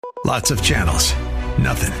Lots of channels,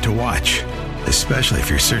 nothing to watch, especially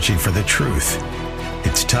if you're searching for the truth.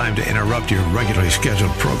 It's time to interrupt your regularly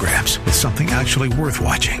scheduled programs with something actually worth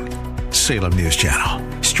watching. Salem News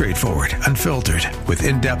Channel. Straightforward, unfiltered, with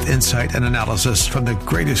in-depth insight and analysis from the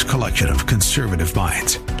greatest collection of conservative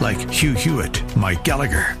minds like Hugh Hewitt, Mike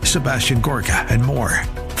Gallagher, Sebastian Gorka, and more.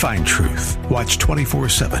 Find truth. Watch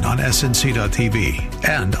 24/7 on snc.tv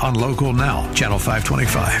and on Local Now, Channel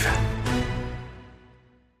 525.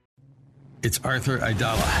 It's Arthur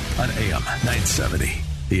Aidala on AM 970.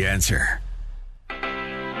 The Answer.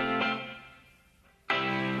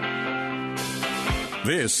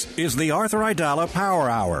 This is the Arthur Aidala Power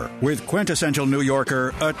Hour with quintessential New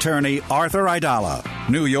Yorker, attorney Arthur Aidala,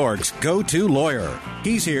 New York's go-to lawyer.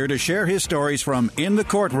 He's here to share his stories from in the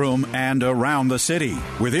courtroom and around the city,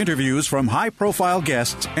 with interviews from high-profile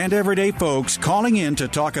guests and everyday folks calling in to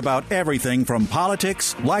talk about everything from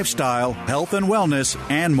politics, lifestyle, health and wellness,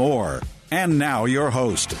 and more. And now your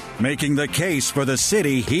host, making the case for the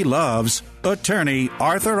city he loves, attorney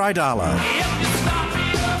Arthur Aidala.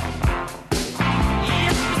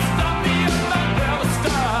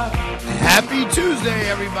 Happy Tuesday,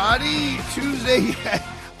 everybody. Tuesday.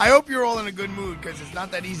 I hope you're all in a good mood, because it's not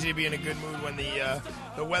that easy to be in a good mood when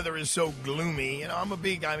the weather is so gloomy. You know,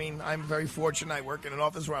 I'm very fortunate. I work in an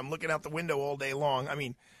office where I'm looking out the window all day long.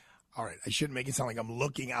 All right, I shouldn't make it sound like I'm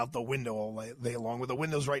looking out the window all day long, with the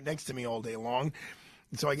windows right next to me all day long.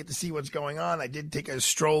 And so I get to see what's going on. I did take a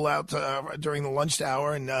stroll out during the lunch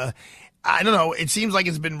hour, and I don't know. It seems like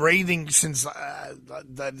it's been raining since, I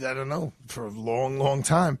don't know, for a long, long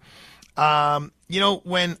time.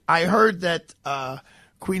 When I heard that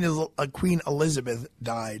Queen Elizabeth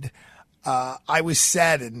died, I was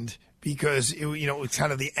saddened, because it was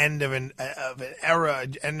kind of the end of an era,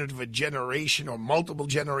 end of a generation or multiple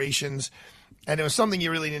generations, and it was something you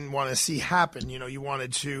really didn't want to see happen. You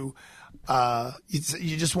wanted to,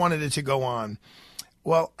 you just wanted it to go on.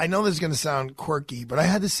 Well, I know this is going to sound quirky, but I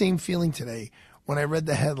had the same feeling today when I read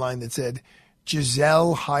the headline that said,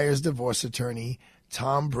 Giselle hires divorce attorney,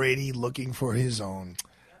 Tom Brady looking for his own.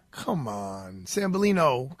 Come on,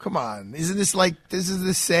 Sambolino, come on. Isn't this this is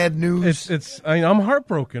the sad news? I'm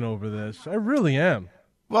heartbroken over this. I really am.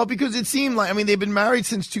 Well, because it seemed like, they've been married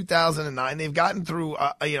since 2009. They've gotten through,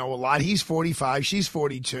 a lot. He's 45, she's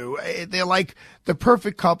 42. They're like the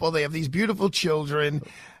perfect couple. They have these beautiful children,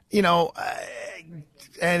 and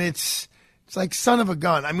it's like son of a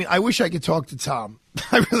gun. I wish I could talk to Tom.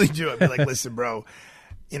 I really do. I'd be like, listen, bro,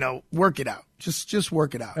 work it out. Just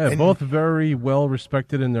work it out. Yeah, both very well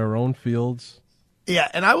respected in their own fields. Yeah,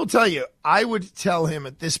 and I will tell you, I would tell him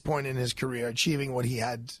at this point in his career, achieving what he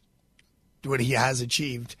has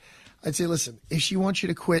achieved, I'd say, listen, if she wants you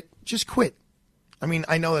to quit, just quit.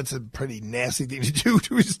 I know that's a pretty nasty thing to do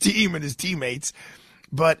to his team and his teammates,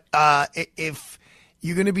 but if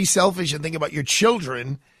you're going to be selfish and think about your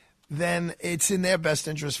children, then it's in their best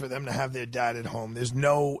interest for them to have their dad at home. There's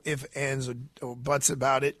no ifs, ands, or buts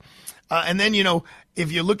about it. And then,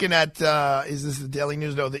 if you're looking at, is this the Daily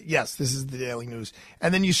News? No, yes, this is the Daily News.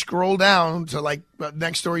 And then you scroll down to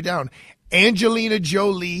next story down. Angelina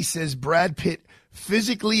Jolie says Brad Pitt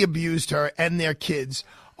physically abused her and their kids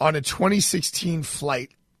on a 2016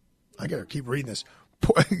 flight. I got to keep reading this.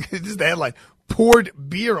 This is the headline. Poured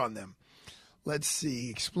beer on them. Let's see.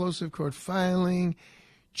 Explosive court filing.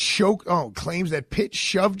 Claims that Pitt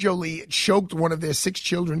shoved Jolie, choked one of their 6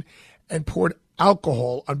 children, and poured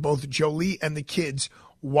alcohol on both Jolie and the kids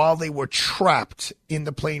while they were trapped in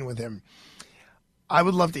the plane with him. I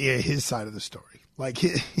would love to hear his side of the story.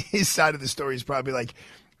 His side of the story is probably like,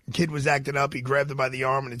 kid was acting up, he grabbed him by the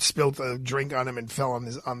arm and it spilled a drink on him and fell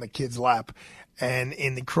on the kid's lap. And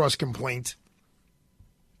in the cross complaint,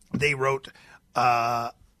 they wrote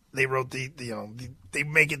they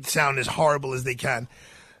make it sound as horrible as they can.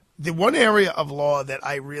 The one area of law that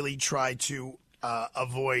I really try to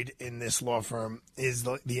avoid in this law firm is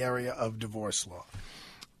the area of divorce law.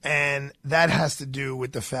 And that has to do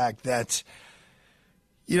with the fact that,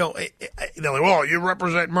 they're like, well, you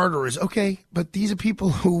represent murderers. Okay, but these are people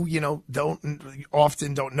who,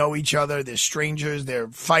 often don't know each other. They're strangers. They're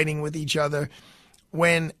fighting with each other.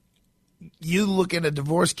 When you look at a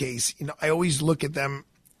divorce case, I always look at them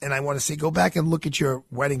and I want to say, go back and look at your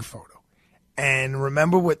wedding photo and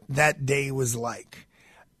remember what that day was like.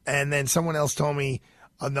 And then someone else told me,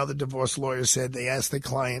 another divorce lawyer said, they asked the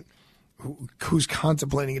client who's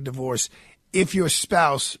contemplating a divorce, if your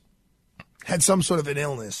spouse had some sort of an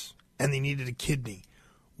illness and they needed a kidney,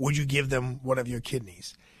 would you give them one of your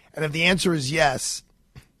kidneys? And if the answer is yes,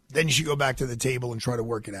 then you should go back to the table and try to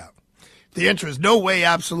work it out. If the answer is no way,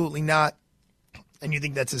 absolutely not, and you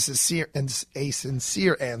think that's a sincere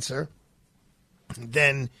answer,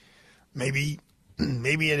 then maybe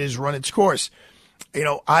it has run its course. You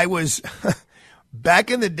know, I was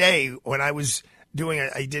back in the day when I was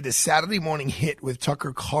I did a Saturday morning hit with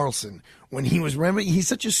Tucker Carlson when he was, remember, he's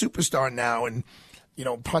such a superstar now and, you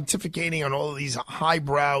know, pontificating on all of these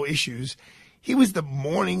highbrow issues. He was the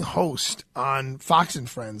morning host on Fox and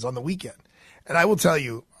Friends on the weekend. And I will tell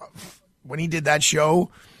you, when he did that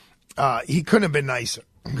show, he couldn't have been nicer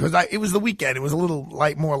because it was the weekend. It was a little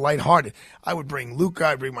more lighthearted. I would bring Luca,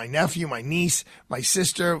 I'd bring my nephew, my niece, my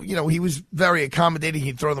sister. You know, he was very accommodating.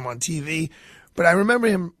 He'd throw them on TV. But I remember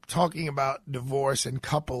him talking about divorce and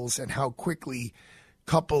couples and how quickly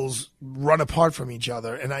couples run apart from each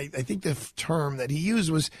other. And I think the term that he used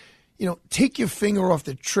was, you know, take your finger off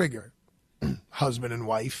the trigger, husband and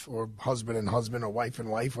wife, or husband and husband, or wife and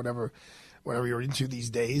wife, whatever you're into these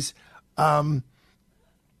days. Don't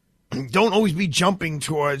always be jumping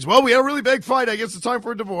towards, well, we had a really big fight, I guess it's time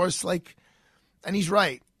for a divorce. Like, and he's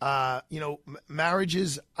right. You know,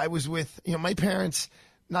 marriages, I was with, you know, my parents,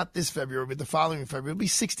 not this February, but the following February, it'll be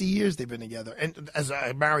 60 years they've been together. And as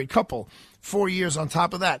a married couple, 4 years on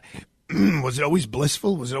top of that. Was it always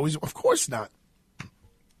blissful? Was it always? Of course not.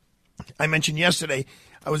 I mentioned yesterday,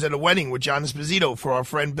 I was at a wedding with John Esposito for our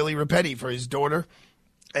friend Billy Rapetti, for his daughter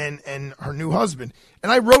and her new husband. And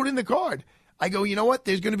I wrote in the card, I go, you know what?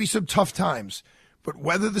 There's going to be some tough times, but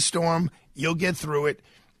weather the storm, you'll get through it,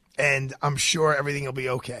 and I'm sure everything will be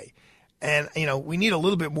okay. And, you know, we need a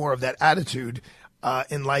little bit more of that attitude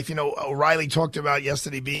in life. You know, O'Reilly talked about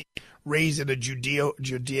yesterday being raised in a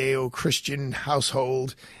Judeo-Christian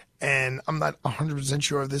household, and I'm not 100%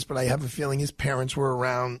 sure of this, but I have a feeling his parents were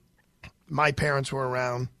around. My parents were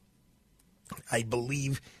around. I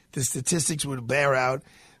believe the statistics would bear out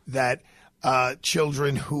that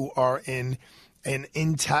children who are in an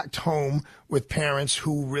intact home with parents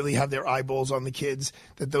who really have their eyeballs on the kids,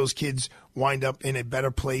 that those kids wind up in a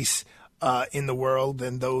better place in the world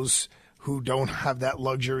than those who don't have that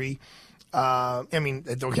luxury. I mean,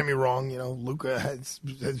 don't get me wrong, you know, Luca has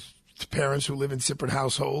parents who live in separate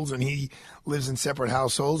households, and he lives in separate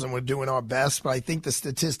households, and we're doing our best. But I think the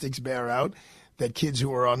statistics bear out that kids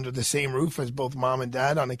who are under the same roof as both mom and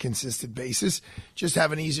dad on a consistent basis just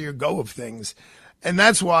have an easier go of things. And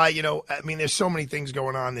that's why, you know, I mean, there's so many things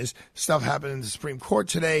going on. There's stuff happening in the Supreme Court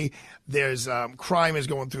today. There's crime is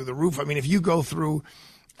going through the roof. I mean, if you go through,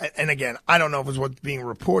 and again, I don't know if it's what's being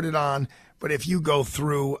reported on, but if you go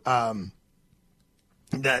through the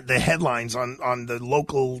headlines on the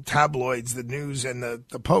local tabloids, the news and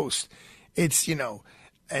the Post, it's, you know,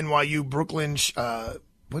 NYU Brooklyn,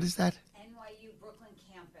 what is that?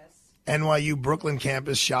 NYU Brooklyn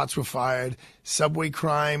campus, shots were fired. Subway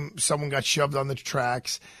crime, someone got shoved on the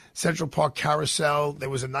tracks. Central Park carousel, there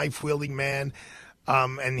was a knife-wielding man,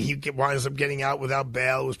 and he winds up getting out without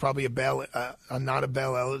bail. It was probably not a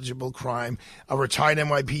bail-eligible crime. A retired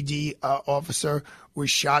NYPD officer was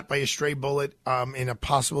shot by a stray bullet in a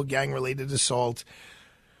possible gang-related assault.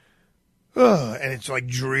 And it's like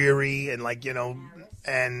dreary and like, you know,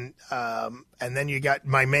 and then you got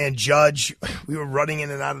my man Judge. We were running in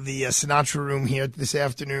and out of the Sinatra room here this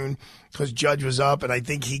afternoon because Judge was up, and I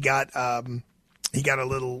think he got a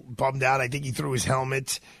little bummed out. I think he threw his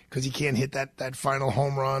helmet because he can't hit that final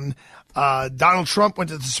home run. Donald Trump went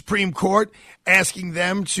to the Supreme Court asking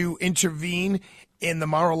them to intervene in the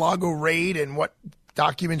Mar-a-Lago raid and what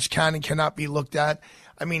documents can and cannot be looked at.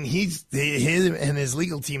 I mean, his and his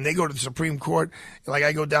legal team, they go to the Supreme Court. Like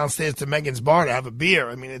I go downstairs to Megan's bar to have a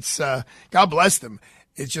beer. I mean, it's God bless them.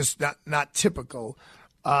 It's just not typical.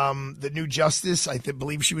 The new justice, I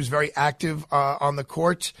believe she was very active on the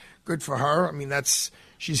court. Good for her. I mean,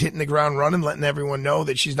 she's hitting the ground running, letting everyone know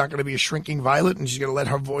that she's not going to be a shrinking violet, and she's going to let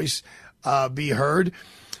her voice be heard.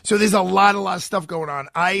 So there's a lot of stuff going on.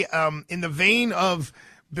 In the vein of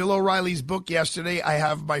Bill O'Reilly's book yesterday, I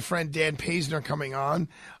have my friend Dan Paisner coming on.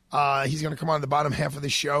 He's going to come on the bottom half of the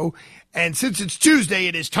show. And since it's Tuesday,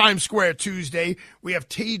 it is Times Square Tuesday. We have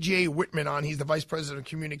TJ Whitman on. He's the Vice President of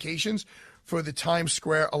Communications for the Times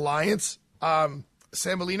Square Alliance.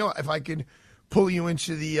 Sambolino, if I could pull you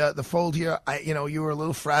into the fold here. You were a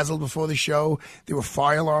little frazzled before the show. There were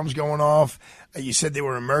fire alarms going off. You said there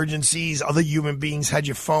were emergencies. Other human beings had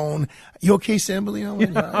your phone. You okay,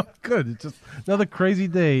 Sambolino? Yeah, good. It's just another crazy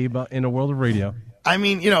day in the world of radio. I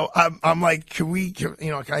mean, I'm like, can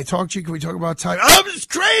I talk to you? Can we talk about time? I'm just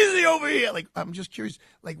crazy over here. Like, I'm just curious.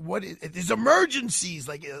 Like, there's emergencies.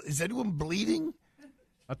 Like, is anyone bleeding?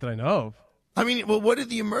 Not that I know of. I mean, well, what are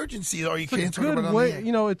the emergencies? Or you can't talk about it.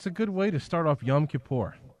 It's a good way to start off Yom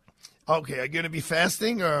Kippur. Okay, are you going to be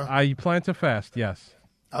fasting or? I plan to fast. Yes.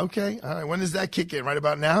 Okay. All right. When does that kick in? Right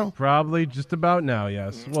about now? Probably just about now,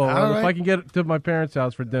 yes. Well, All if right. I can get to my parents'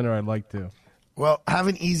 house for dinner, I'd like to. Well, have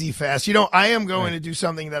an easy fast. I am going to do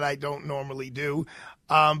something that I don't normally do.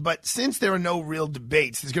 But since there are no real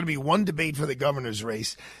debates, there's going to be one debate for the governor's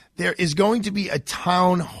race. There is going to be a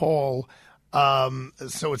town hall.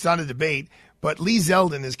 So it's not a debate, but Lee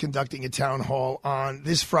Zeldin is conducting a town hall on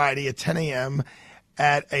this Friday at 10 a.m.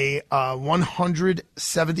 at a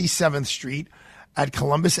 177th Street at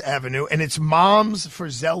Columbus Avenue. And it's Moms for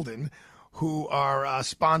Zeldin who are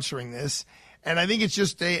sponsoring this. And I think it's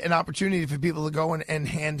just an opportunity for people to go and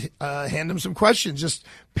hand them some questions, just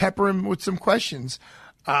pepper them with some questions.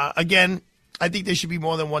 Again, I think there should be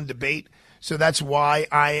more than one debate. So that's why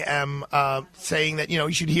I am saying that,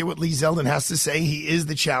 you should hear what Lee Zeldin has to say. He is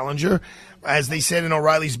the challenger. As they said in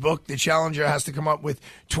O'Reilly's book, the challenger has to come up with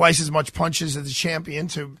twice as much punches as the champion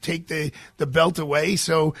to take the belt away.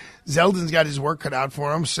 So Zeldin's got his work cut out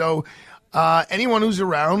for him. So anyone who's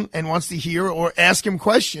around and wants to hear or ask him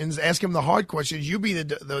questions, ask him the hard questions. You be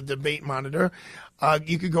the debate monitor.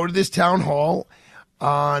 You could go to this town hall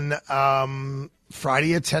on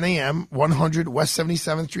Friday at 10 a.m., 100 West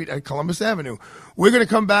 77th Street at Columbus Avenue. We're going to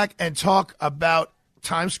come back and talk about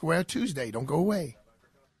Times Square Tuesday. Don't go away.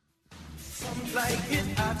 Some like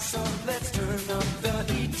it hot, so let's turn up the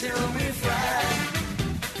heat till we fry.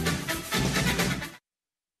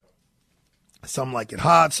 Some like it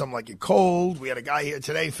hot, some like it cold. We had a guy here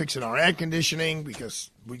today fixing our air conditioning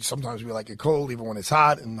because sometimes we like it cold even when it's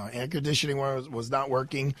hot, and our air conditioning was not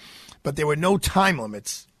working. But there were no time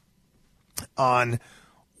limits on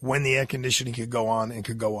when the air conditioning could go on and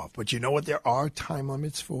could go off. But you know what there are time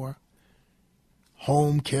limits for?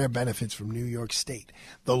 Home care benefits from New York State.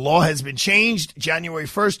 The law has been changed January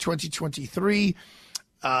 1st, 2023.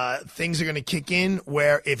 Things are going to kick in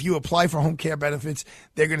where if you apply for home care benefits,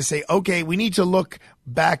 they're going to say, okay, we need to look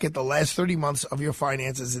back at the last 30 months of your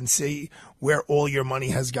finances and see where all your money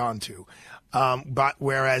has gone to. But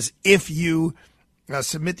whereas if you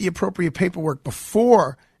submit the appropriate paperwork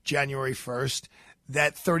before January 1st,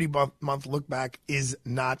 that 30-month look back is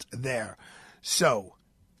not there. So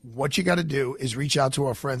what you got to do is reach out to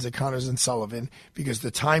our friends at Connors & Sullivan because the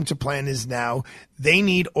time to plan is now. They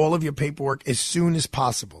need all of your paperwork as soon as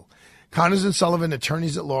possible. Connors & Sullivan,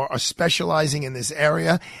 attorneys at law, are specializing in this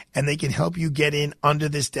area, and they can help you get in under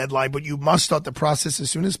this deadline. But you must start the process as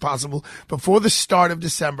soon as possible before the start of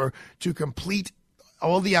December to complete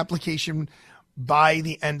all the application by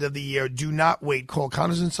the end of the year. Do not wait. Call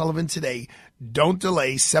Connors & Sullivan today. Don't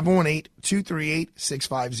delay.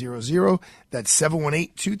 718-238-6500. That's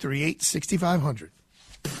 718-238-6500.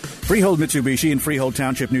 Freehold Mitsubishi in Freehold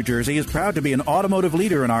Township, New Jersey is proud to be an automotive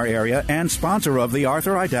leader in our area and sponsor of the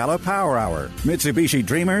Arthur Aidala Power Hour. Mitsubishi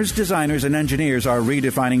dreamers, designers, and engineers are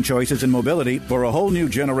redefining choices in mobility for a whole new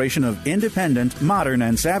generation of independent, modern,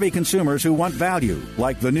 and savvy consumers who want value,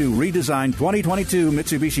 like the new redesigned 2022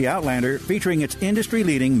 Mitsubishi Outlander featuring its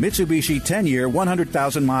industry-leading Mitsubishi 10-year,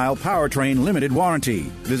 100,000-mile powertrain limited warranty.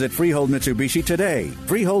 Visit Freehold Mitsubishi today,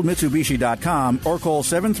 freeholdmitsubishi.com, or call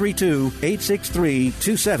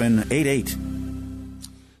 732-863-2788.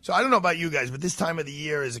 So I don't know about you guys, but this time of the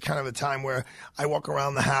year is a kind of a time where I walk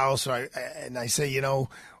around the house and I say,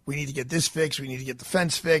 we need to get this fixed. We need to get the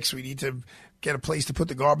fence fixed. We need to get a place to put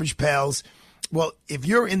the garbage pails. Well, if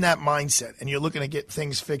you're in that mindset and you're looking to get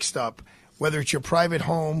things fixed up, whether it's your private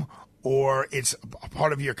home or it's a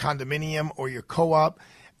part of your condominium or your co-op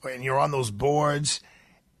and you're on those boards,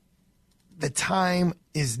 the time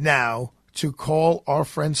is now to call our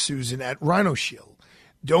friend Susan at Rhino Shield.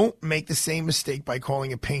 Don't make the same mistake by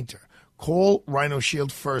calling a painter. Call Rhino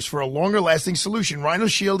Shield first for a longer-lasting solution. Rhino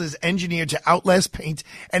Shield is engineered to outlast paint,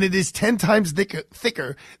 and it is 10 times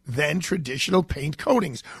thicker than traditional paint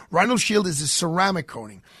coatings. Rhino Shield is a ceramic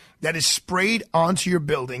coating that is sprayed onto your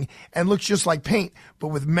building and looks just like paint, but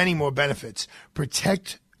with many more benefits.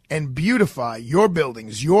 Protect and beautify your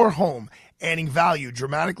buildings, your home, adding value,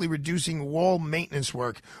 dramatically reducing wall maintenance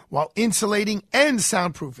work while insulating and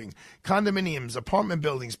soundproofing. Condominiums, apartment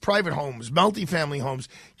buildings, private homes, multifamily homes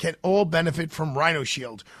can all benefit from Rhino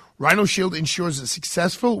Shield. Rhino Shield ensures a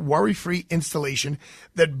successful, worry-free installation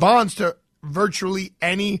that bonds to virtually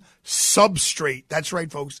any substrate. That's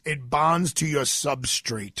right, folks. It bonds to your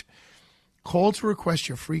substrate. Call to request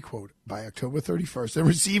your free quote by October 31st and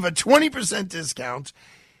receive a 20% discount.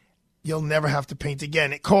 You'll never have to paint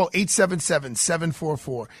again. Call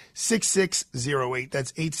 877-744-6608.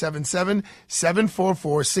 That's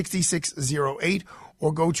 877-744-6608.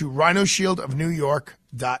 Or go to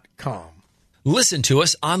rhinoshieldofnewyork.com. Listen to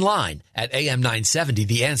us online at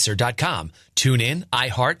am970theanswer.com. Tune in,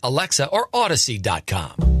 iHeart, Alexa, or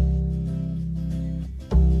Odyssey.com.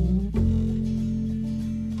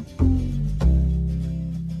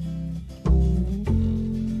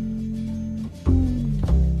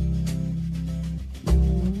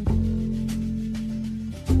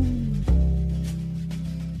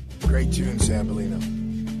 tune,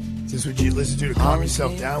 Sambolino? Is this what you listen to calm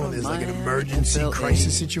yourself down when there's like an emergency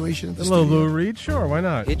crisis situation at the Hello, studio? Lou Reed? Sure, why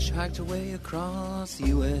not? Hitchhiked away across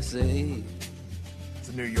USA. It's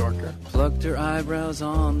a New Yorker. Plucked her eyebrows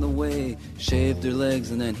on the way. Shaved her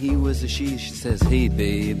legs and then he was a she. She says, hey,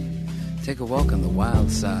 babe, take a walk on the wild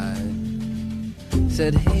side.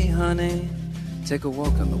 Said, hey, honey, take a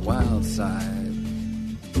walk on the wild side.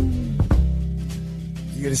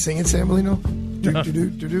 You gonna sing it, Sambolino?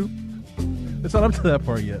 Do. It's not up to that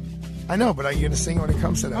part yet. I know, but are you gonna sing it when it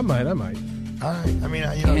comes to that? I might. All right. I mean,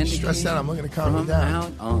 I'm stressed out. I'm looking to calm you down.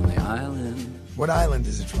 Out on the island. What island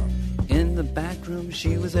is it from? In the back room,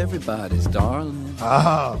 she was everybody's darling.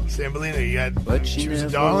 Oh, Sambolino, But she was never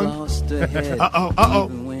a darling? lost her head. Uh-oh.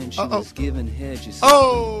 Even when she was giving head, she said,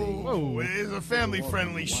 Oh, it is a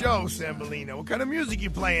family-friendly show, Sambolino. What kind of music you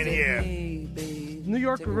playing here? hey, babe, New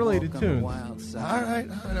Yorker-related take a walk on the tunes. wild side. All right,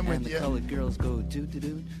 I'm And with the you. colored girls go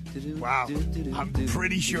do-do-do, do-do, Wow, do-do-do, I'm do-do,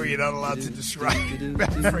 pretty sure you're not allowed to do-do, describe do-do,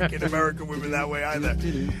 freaking American women that way either.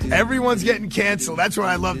 do-do. Everyone's getting canceled. That's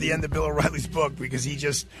why I love the end of Bill O'Reilly's book, because he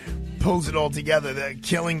just pulls it all together. They're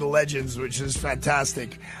killing the legends, which is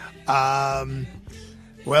fantastic.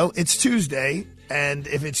 Well, it's Tuesday, and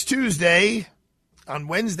if it's Tuesday, on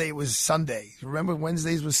Wednesday it was Sunday. Remember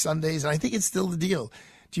Wednesdays was Sundays, and I think it's still the deal.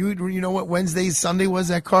 Do you know what Wednesday's Sunday was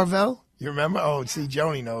at Carvel? You remember? Oh, see,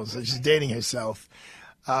 Joni knows. She's dating herself.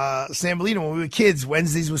 Sambolino, when we were kids,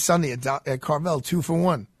 Wednesdays was Sunday at Carvel, 2 for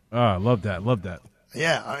 1. Ah, love that.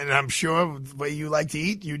 Yeah, and I'm sure the way you like to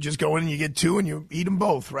eat, you just go in and you get 2 and you eat them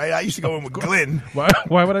both, right? I used to go in with Glenn.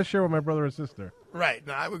 Why would I share with my brother and sister? Right.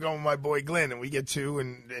 No, I would go with my boy Glenn, and we get 2,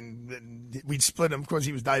 and we'd split them. Of course,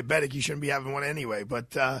 he was diabetic. He shouldn't be having one anyway.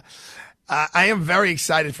 But I am very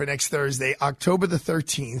excited for next Thursday, October the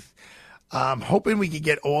 13th. Hoping we could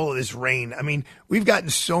get all of this rain. I mean, we've gotten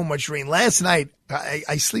so much rain. Last night,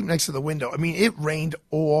 I sleep next to the window. I mean, it rained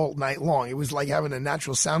all night long. It was like having a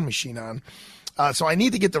natural sound machine on. So I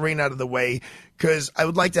need to get the rain out of the way because I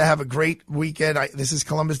would like to have a great weekend. This is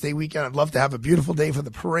Columbus Day weekend. I'd love to have a beautiful day for the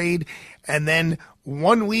parade. And then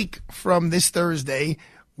 1 week from this Thursday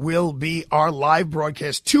will be our live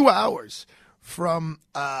broadcast, 2 hours from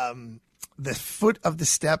the foot of the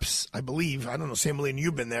steps, I believe. I don't know, Sambolino,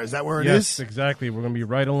 you've been there. Is that where it is? Yes, exactly. We're going to be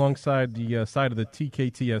right alongside the side of the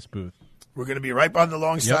TKTS booth. We're going to be right on the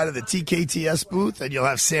long side of the TKTS booth, and you'll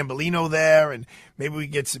have Sambolino there, and maybe we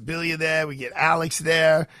get Sibilia there, we get Alex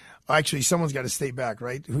there. Actually, someone's got to stay back,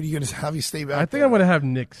 right? Who are you going to have you stay back? I think I'm going to have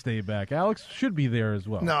Nick stay back. Alex should be there as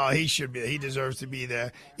well. No, he should be there. He deserves to be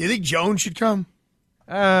there. You think Joan should come?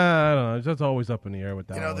 I don't know. That's always up in the air with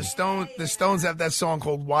that. You know, one. the Stones have that song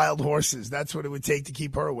called Wild Horses. That's what it would take to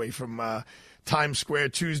keep her away from Times Square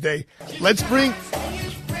Tuesday. Let's bring...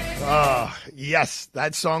 yes,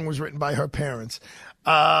 that song was written by her parents.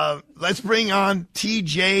 Let's bring on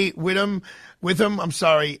TJ Witham. I'm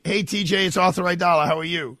sorry. Hey, TJ, it's Arthur Aidala. How are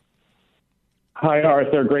you? Hi,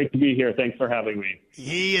 Arthur. Great to be here. Thanks for having me.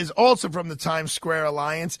 He is also from the Times Square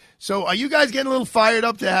Alliance. So are you guys getting a little fired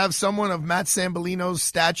up to have someone of Matt Sambolino's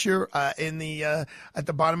stature at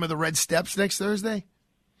the bottom of the red steps next Thursday?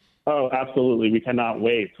 Oh, absolutely. We cannot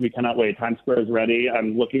wait. Times Square is ready.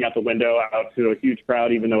 I'm looking out the window out to a huge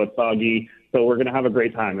crowd, even though it's foggy. So we're going to have a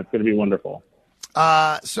great time. It's going to be wonderful.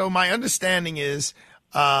 So my understanding is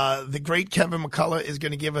the great Kevin McCullough is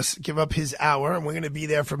going to give up his hour, and we're going to be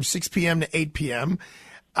there from 6 p.m. to 8 p.m.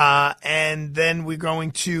 And then we're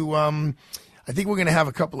going to, I think we're going to have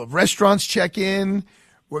a couple of restaurants check in.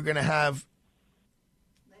 We're going to have.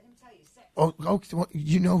 Oh,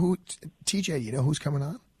 you know who, TJ? You know who's coming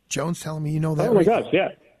on? Jones telling me you know that. Oh my gosh, yeah.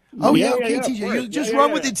 Oh yeah, okay, TJ. You just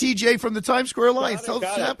run with it, TJ, from the Times Square Alliance. Tell us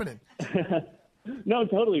what's happening. No,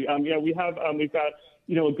 totally. We've got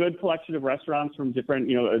a good collection of restaurants from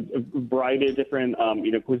different, a variety of different,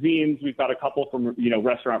 cuisines. We've got a couple from,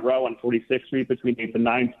 Restaurant Row on 46th Street between 8th and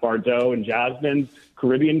 9th, Bardot and Jasmine's,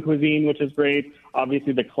 Caribbean cuisine, which is great.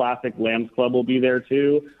 Obviously, the classic Lambs Club will be there,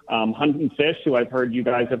 too. Hunt and Fish, who I've heard you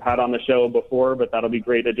guys have had on the show before, but that'll be a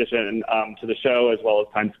great addition to the show, as well as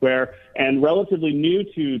Times Square. And relatively new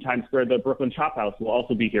to Times Square, the Brooklyn Chop House will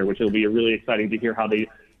also be here, which will be really exciting to hear how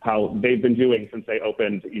they've been doing since they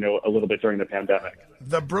opened, a little bit during the pandemic.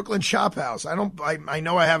 The Brooklyn Chop House. I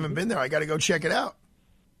know I haven't been there. I got to go check it out.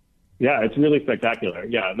 Yeah, it's really spectacular.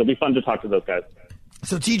 Yeah, it'll be fun to talk to those guys.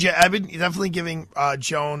 So, TJ, I've been definitely giving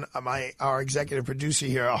Joan, our executive producer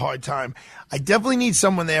here, a hard time. I definitely need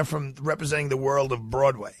someone there from representing the world of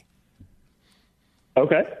Broadway.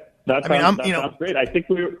 Okay, that sounds great. I think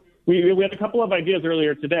we had a couple of ideas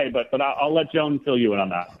earlier today, but I'll let Joan fill you in on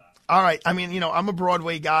that. All right. I mean, I'm a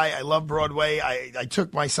Broadway guy. I love Broadway. I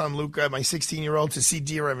took my son Luca, my 16-year-old, to see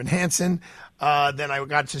Dear Evan Hansen. Then I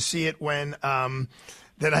got to see it when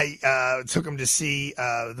then I took him to see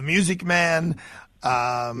The Music Man.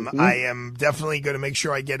 I am definitely going to make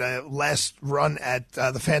sure I get a last run at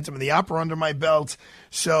the Phantom of the Opera under my belt.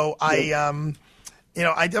 So I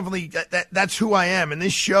definitely that's who I am. And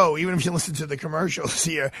this show, even if you listen to the commercials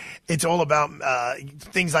here, it's all about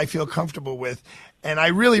things I feel comfortable with. And I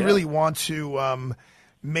really want to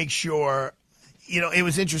make sure, it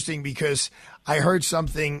was interesting because I heard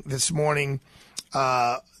something this morning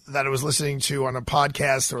that I was listening to on a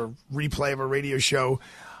podcast or replay of a radio show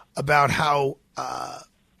about how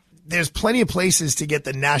there's plenty of places to get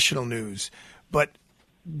the national news, but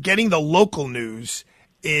getting the local news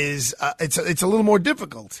is it's a little more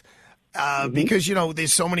difficult. Because,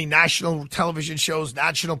 there's so many national television shows,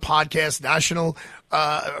 national podcasts, national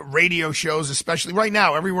radio shows, especially right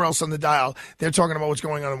now, everywhere else on the dial. They're talking about what's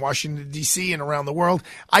going on in Washington, D.C. and around the world.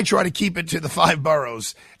 I try to keep it to the 5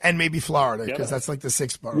 boroughs and maybe Florida because that's like the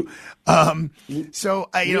 6th borough. We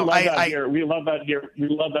love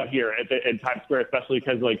that here at Times Square, especially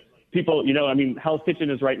because, people, Hell's Kitchen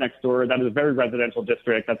is right next door. That is a very residential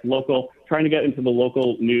district. That's local. Trying to get into the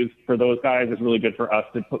local news for those guys is really good for us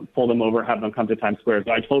to pull them over, have them come to Times Square.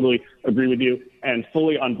 So I totally agree with you and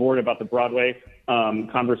fully on board about the Broadway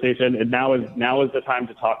conversation. And now is the time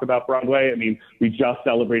to talk about Broadway. We just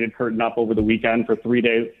celebrated Curtain Up over the weekend for 3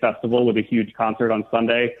 days festival with a huge concert on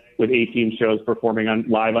Sunday with 18 shows performing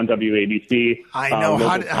live on WABC. I know.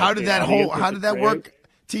 How did that work?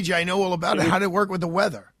 TJ, I know all about it. How did it work with the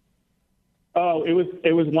weather? Oh, it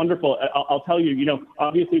was wonderful. I'll tell you,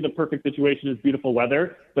 obviously the perfect situation is beautiful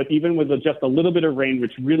weather, but even with just a little bit of rain,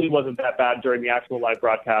 which really wasn't that bad during the actual live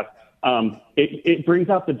broadcast, it brings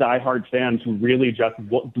out the diehard fans who really just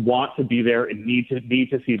want to be there and need to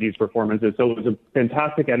see these performances. So it was a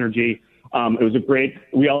fantastic energy. It was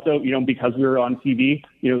we also, because we were on TV,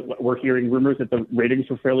 we're hearing rumors that the ratings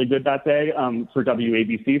were fairly good that day for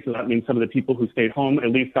WABC. So that means some of the people who stayed home at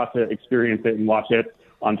least got to experience it and watch it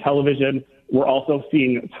on television. We're also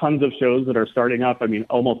seeing tons of shows that are starting up.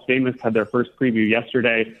 Almost Famous had their first preview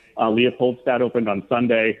yesterday. Leopoldstadt opened on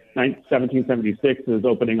Sunday. 1776 is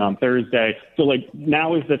opening on Thursday. So,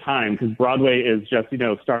 now is the time because Broadway is just,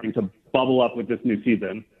 starting to bubble up with this new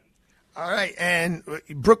season. All right. And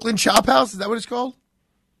Brooklyn Chop House, is that what it's called?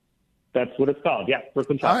 That's what it's called. Yeah,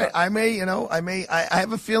 Brooklyn Chop House. All right. I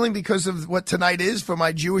have a feeling because of what tonight is for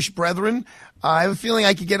my Jewish brethren, I have a feeling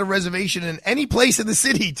I could get a reservation in any place in the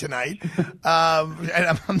city tonight. And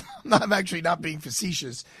I'm actually not being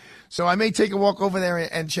facetious. So I may take a walk over there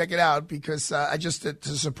and check it out because I just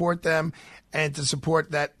to support them and to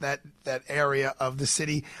support that area of the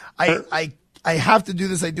city. I have to do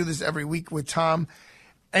this. I do this every week with Tom.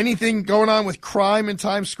 Anything going on with crime in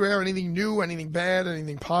Times Square? Anything new? Anything bad?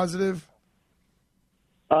 Anything positive?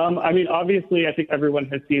 Obviously, I think everyone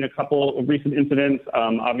has seen a couple of recent incidents.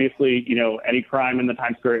 Obviously, any crime in the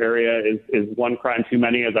Times Square area is one crime too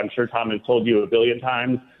many, as I'm sure Tom has told you a billion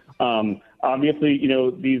times. Obviously,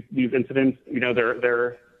 these incidents,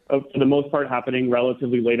 they're for the most part happening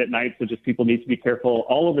relatively late at night. So just people need to be careful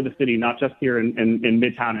all over the city, not just here in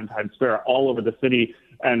Midtown and Times Square, all over the city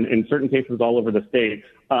and in certain cases all over the state.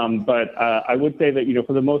 But I would say that,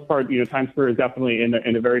 for the most part, Times Square is definitely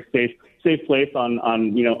in a very safe place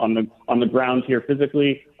on the ground here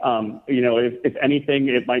physically. If anything,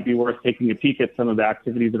 it might be worth taking a peek at some of the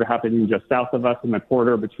activities that are happening just south of us in the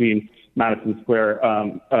corridor between Madison Square,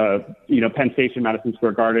 Penn Station, Madison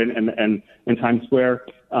Square Garden, and Times Square.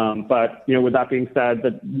 But with that being said,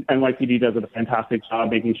 the NYPD does a fantastic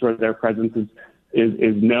job making sure that their presence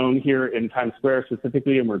is known here in Times Square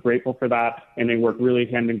specifically, and we're grateful for that. And they work really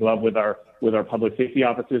hand in glove with our public safety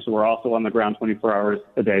officers, who are also on the ground 24 hours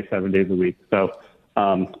a day, 7 days a week. So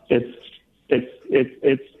it's a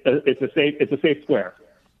safe square.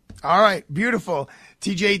 All right, beautiful.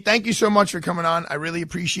 TJ, thank you so much for coming on. I really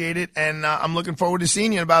appreciate it, and I'm looking forward to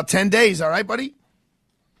seeing you in about 10 days. All right, buddy?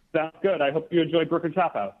 Sounds good. I hope you enjoy Brooklyn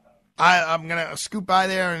Chop House. I'm going to scoot by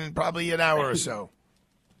there in probably an hour or so.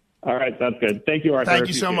 All right, that's good. Thank you, Arthur. Thank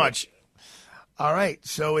you so much. All right,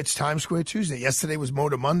 so it's Times Square Tuesday. Yesterday was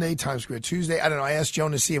Motor Monday, Times Square Tuesday. I don't know. I asked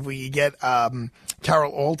Joan to see if we could get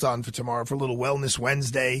Carol Alt on for tomorrow for a little Wellness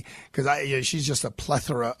Wednesday because she's just a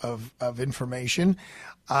plethora of information.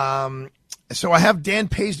 So I have Dan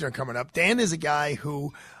Paisner coming up. Dan is a guy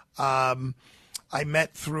who I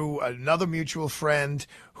met through another mutual friend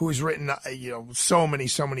who has written, so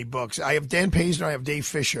many books. I have Dan Paisner, I have Dave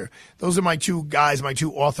Fisher. Those are my two guys, my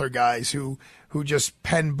two author guys who who just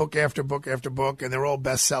pen book after book after book, and they're all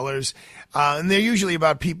bestsellers. And they're usually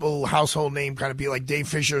about people, household name, kind of be like Dave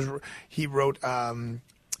Fisher. He wrote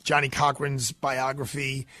Johnny Cochran's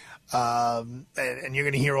biography. And you're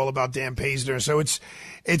going to hear all about Dan Paisner. So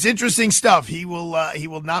it's interesting stuff. He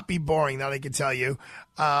will not be boring, that I can tell you.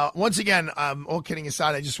 Once again, all kidding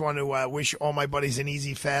aside, I just want to wish all my buddies an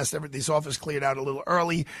easy fast. This office cleared out a little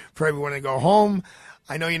early for everyone to go home.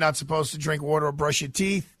 I know you're not supposed to drink water or brush your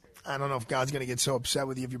teeth. I don't know if God's going to get so upset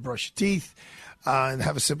with you if you brush your teeth. And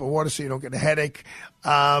have a sip of water so you don't get a headache.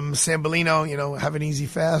 Sambolino, have an easy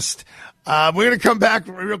fast. We're going to come back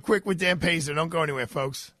real quick with Dan Paisner. Don't go anywhere,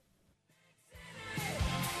 folks.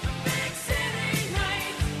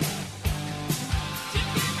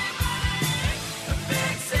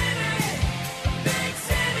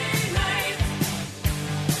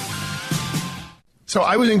 So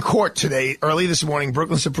I was in court today, early this morning,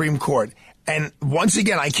 Brooklyn Supreme Court. And once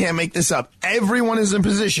again, I can't make this up. Everyone is in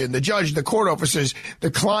position. The judge, the court officers, the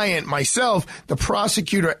client, myself, the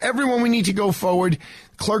prosecutor, everyone we need to go forward,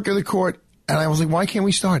 clerk of the court. And I was like, why can't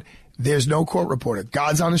we start? There's no court reporter.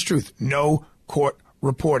 God's honest truth. No court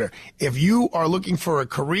reporter. If you are looking for a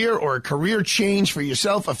career or a career change for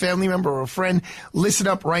yourself, a family member, or a friend, listen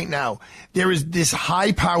up right now. There is this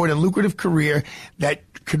high-powered and lucrative career that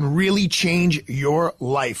can really change your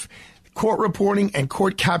life. Court reporting and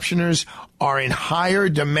court captioners are in higher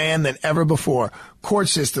demand than ever before. Court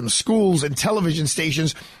systems, schools, and television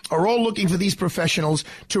stations are all looking for these professionals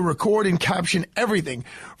to record and caption everything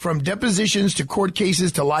from depositions to court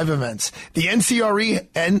cases to live events. The NCRA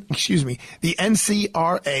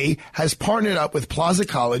has partnered up with Plaza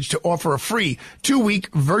College to offer a free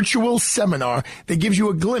 2-week virtual seminar that gives you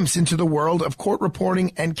a glimpse into the world of court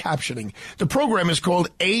reporting and captioning. The program is called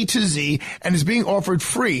A to Z and is being offered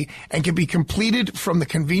free and can be completed from the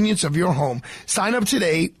convenience of your home. Sign up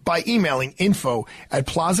today by emailing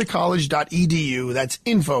info@plazacollege.edu. That's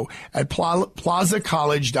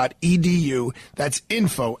info@plazacollege.edu. That's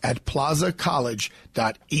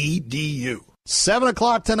info@plazacollege.edu. 7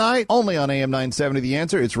 o'clock tonight, only on AM 970 The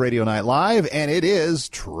Answer. It's Radio Night Live, and it is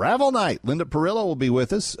Travel Night. Linda Perillo will be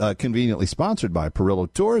with us, conveniently sponsored by Perillo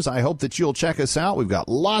Tours. I hope that you'll check us out. We've got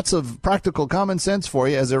lots of practical common sense for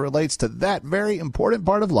you as it relates to that very important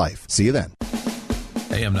part of life. See you then.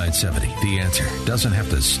 AM 970, The Answer, doesn't have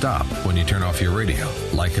to stop when you turn off your radio.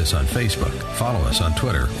 Like us on Facebook, follow us on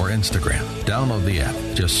Twitter or Instagram. Download the app.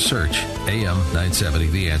 Just search AM 970,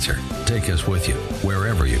 The Answer. Take us with you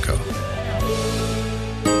wherever you go.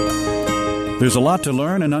 There's a lot to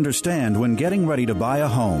learn and understand when getting ready to buy a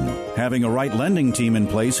home. Having a right lending team in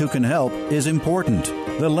place who can help is important.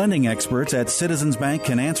 The lending experts at Citizens Bank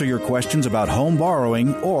can answer your questions about home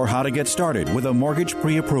borrowing or how to get started with a mortgage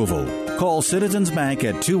pre-approval. Call Citizens Bank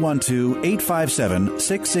at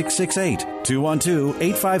 212-857-6668,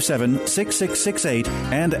 212-857-6668,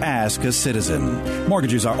 and ask a citizen.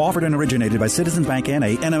 Mortgages are offered and originated by Citizens Bank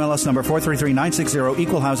N.A., NMLS number 433960,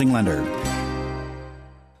 Equal Housing Lender.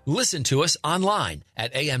 Listen to us online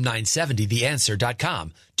at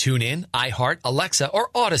am970theanswer.com. Tune in, iHeart, Alexa, or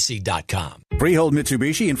Odyssey.com. Freehold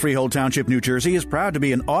Mitsubishi in Freehold Township, New Jersey is proud to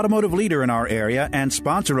be an automotive leader in our area and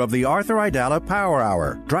sponsor of the Arthur Aidala Power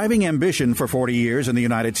Hour. Driving ambition for 40 years in the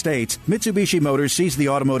United States, Mitsubishi Motors sees the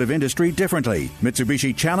automotive industry differently.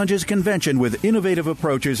 Mitsubishi challenges convention with innovative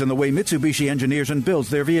approaches in the way Mitsubishi engineers and builds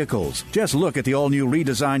their vehicles. Just look at the all-new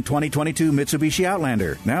redesigned 2022 Mitsubishi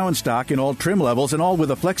Outlander, now in stock in all trim levels and all with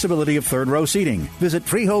the flexibility of third-row seating. Visit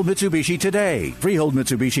Freehold Mitsubishi today,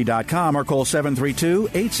 freeholdmitsubishi.com, or call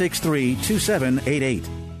 732-863-2788.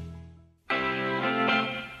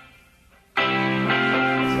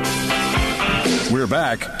 We're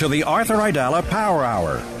back to the Arthur Aidala Power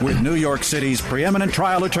Hour with New York City's preeminent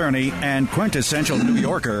trial attorney and quintessential New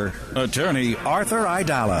Yorker, Attorney Arthur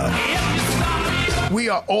Aidala. We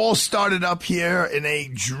are all started up here in a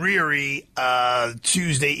dreary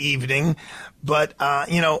Tuesday evening, but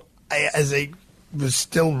as I was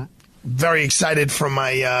still very excited from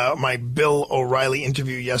my my Bill O'Reilly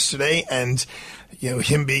interview yesterday, and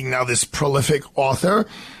him being now this prolific author.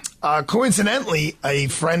 Coincidentally, a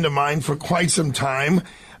friend of mine for quite some time,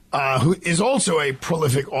 who is also a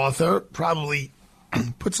prolific author, probably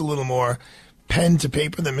puts a little more pen to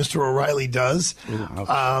paper than Mr. O'Reilly does,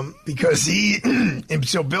 because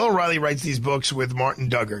so Bill O'Reilly writes these books with Martin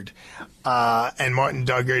Dugard, and Martin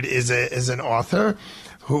Dugard is an author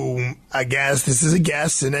who, I guess, this is a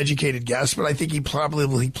guess, an educated guess, but I think he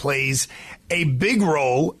probably plays a big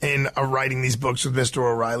role in writing these books with Mr.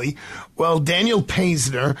 O'Reilly. Well, Daniel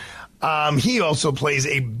Paisner, he also plays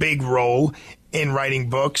a big role in writing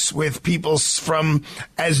books with people from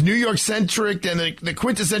as New York centric and the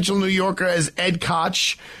quintessential New Yorker as Ed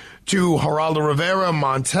Koch to Geraldo Rivera,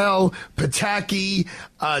 Montel, Pataki,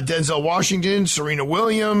 Denzel Washington, Serena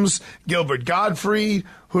Williams, Gilbert Gottfried.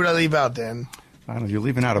 Who did I leave out, Dan? I don't know. You're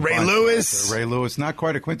leaving out a Ray bunch. Lewis. Ray Lewis, not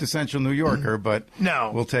quite a quintessential New Yorker, but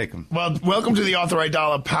no, we'll take him. Well, welcome to the Arthur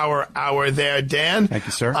Aidala Power Hour there, Dan. Thank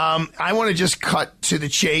you, sir. I want to just cut to the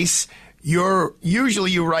chase.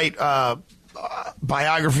 Usually you write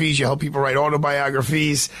biographies. You help people write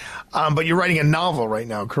autobiographies, but you're writing a novel right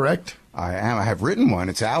now, correct? I am. I have written one.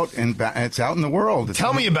 It's out in the world.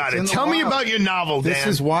 Tell me about it. Tell me about your novel, Dan. This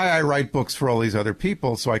is why I write books for all these other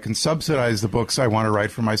people, so I can subsidize the books I want to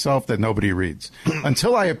write for myself that nobody reads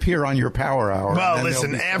until I appear on your Power Hour. Well,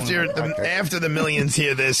 listen, after the millions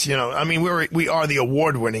hear this, I mean, we are the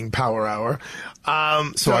award-winning Power Hour.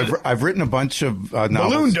 So I've written a bunch of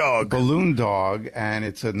novels. Balloon Dog, and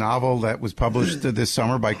it's a novel that was published this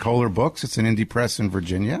summer by Kohler Books. It's an indie press in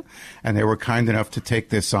Virginia, and they were kind enough to take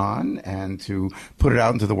this on and to put it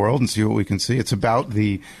out into the world and see what we can see. It's about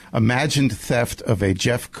the imagined theft of a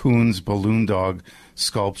Jeff Koons Balloon Dog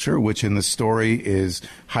sculpture, which in the story is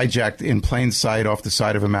hijacked in plain sight off the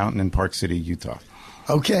side of a mountain in Park City, Utah.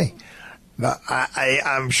 Okay.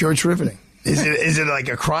 I'm sure it's riveting. Is it like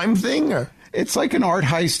a crime thing, or? It's like an art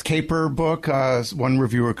heist caper book. One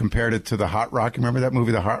reviewer compared it to The Hot Rock. Remember that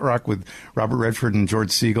movie, The Hot Rock, with Robert Redford and George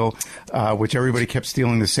Segal, which everybody kept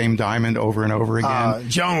stealing the same diamond over and over again?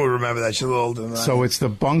 Joan would remember that. She's a little older than that. So it's the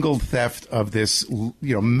bungled theft of this,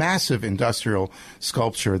 massive industrial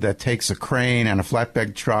sculpture that takes a crane and a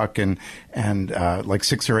flatbed truck and like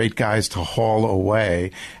 6 or 8 guys to haul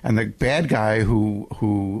away. And the bad guy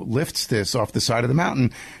who lifts this off the side of the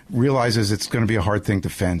mountain realizes it's going to be a hard thing to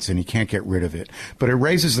fence, and he can't get rid of it. But it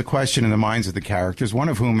raises the question in the minds of the characters, one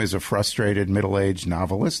of whom is a frustrated middle-aged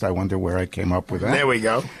novelist. I wonder where I came up with that. There we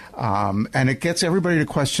go. And it gets everybody to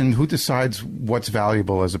question who decides what's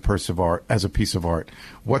valuable as a piece of art.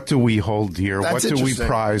 What do we hold dear? That's what do we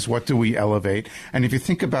prize? What do we elevate? And if you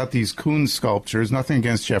think about these Koons sculptures, nothing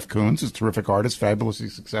against Jeff Koons, he's a terrific artist, fabulously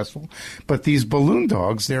successful. But these balloon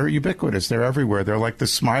dogs, they're ubiquitous. They're everywhere. They're like the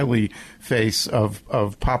smiley face of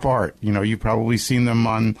pop art. You've probably seen them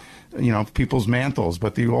on, people's mantles,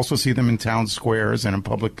 but you also see them in town squares and in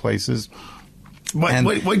public places.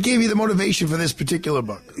 What gave you the motivation for this particular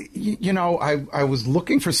book? I was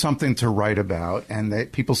looking for something to write about,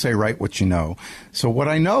 and people say write what you know. So what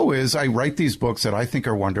I know is I write these books that I think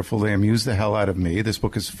are wonderful. They amuse the hell out of me. This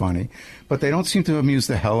book is funny, but they don't seem to amuse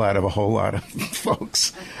the hell out of a whole lot of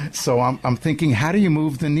folks. So I'm thinking, how do you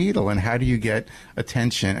move the needle, and how do you get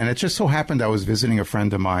attention? And it just so happened I was visiting a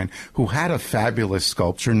friend of mine who had a fabulous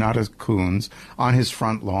sculpture, not a Koons, on his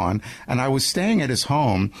front lawn, and I was staying at his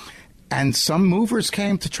home. And some movers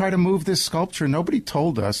came to try to move this sculpture. Nobody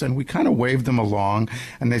told us, and we kind of waved them along.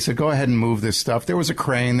 And they said, go ahead and move this stuff. There was a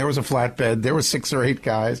crane. There was a flatbed. There were 6 or 8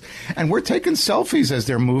 guys. And we're taking selfies as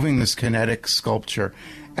they're moving this kinetic sculpture.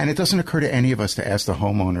 And it doesn't occur to any of us to ask the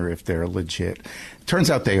homeowner if they're legit.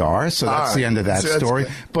 Turns out they are, so that's the end of that story.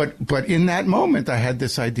 But in that moment, I had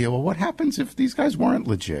this idea, well, what happens if these guys weren't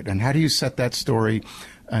legit? And how do you set that story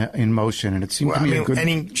in motion? And it seemed to me a good...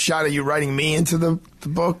 Any shot of you writing me into the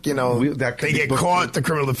book, they get caught, the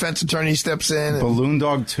criminal defense attorney steps in. Balloon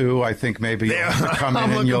Dog 2, I think maybe you'll come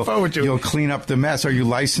in and you'll clean up the mess. Are you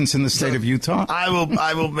licensed in the state of Utah?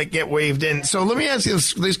 I will get waved in. So let me ask you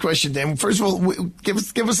this question, Dan. First of all, give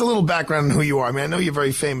us a little background on who you are. I mean, I know you're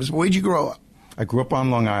very famous. Where'd you grow up? I grew up on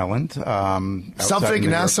Long Island. Suffolk,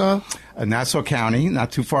 Nassau? Nassau County,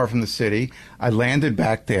 not too far from the city. I landed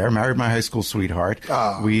back there, married my high school sweetheart.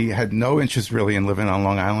 Oh. We had no interest really in living on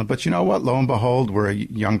Long Island. But you know what? Lo and behold, we're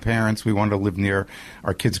young parents. We wanted to live near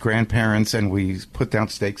our kids' grandparents, and we put down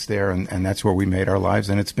stakes there, and that's where we made our lives.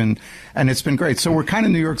 And it's been great. So we're kind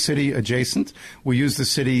of New York City adjacent. We use the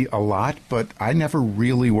city a lot, but I never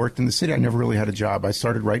really worked in the city. I never really had a job. I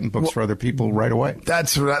started writing books for other people right away.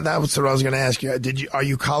 That was what I was going to ask you. Are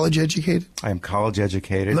you college educated? I am college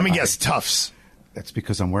educated. Let me guess, Tufts. That's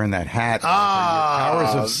because I'm wearing that hat. Your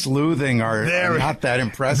powers of sleuthing are not that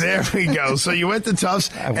impressive. There we go. So you went to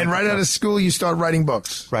Tufts, and right out of school, you start writing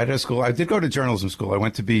books. Right out of school. I did go to journalism school. I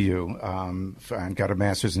went to BU and got a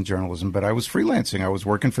master's in journalism, but I was freelancing. I was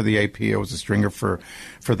working for the AP. I was a stringer for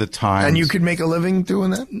the Times. And you could make a living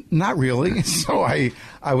doing that? Not really. So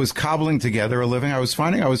I was cobbling together a living. I was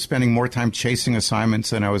finding I was spending more time chasing assignments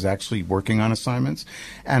than I was actually working on assignments.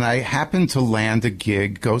 And I happened to land a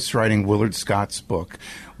gig ghostwriting Willard Scott's book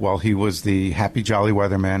while he was the happy jolly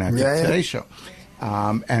weatherman at the Today Show.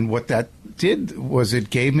 And what that did was it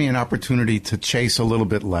gave me an opportunity to chase a little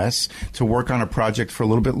bit less, to work on a project for a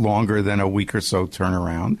little bit longer than a week or so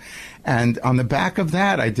turnaround. And on the back of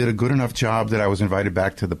that, I did a good enough job that I was invited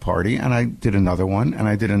back to the party, and I did another one, and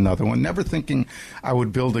I did another one, never thinking I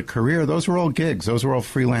would build a career. Those were all gigs. Those were all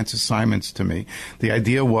freelance assignments to me. The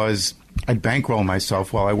idea was I'd bankroll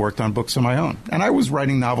myself while I worked on books of my own. And I was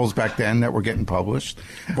writing novels back then that were getting published.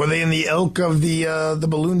 Were they in the ilk of the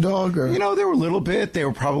Balloon Dog? Or? You know, they were a little bit. They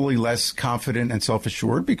were probably less confident and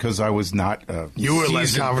self-assured because I was not a you were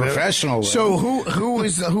less confident professional. So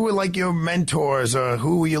who were like your mentors, or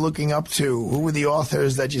who were you looking up to? Who were the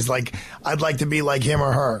authors that just like, I'd like to be like him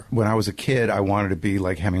or her? When I was a kid, I wanted to be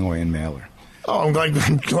like Hemingway and Mailer. Oh,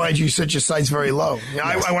 I'm glad you set your sights very low.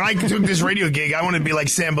 Yes. When I took this radio gig, I wanted to be like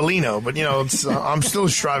San Bellino, but I'm still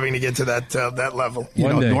striving to get to that level.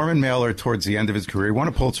 Norman Mailer, towards the end of his career, he won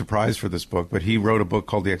a Pulitzer Prize for this book, but he wrote a book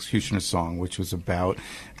called The Executioner's Song, which was about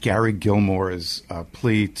Gary Gilmore's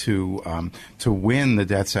plea to win the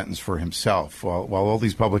death sentence for himself, while all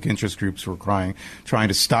these public interest groups were trying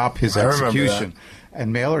to stop his execution.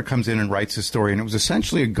 And Mailer comes in and writes a story, and it was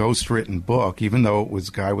essentially a ghost-written book, even though it was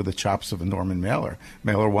a guy with the chops of a Norman Mailer.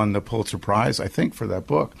 Mailer won the Pulitzer Prize, I think, for that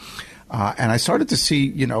book. And I started to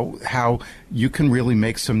see, how you can really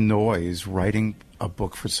make some noise writing a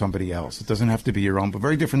book for somebody else. It doesn't have to be your own, but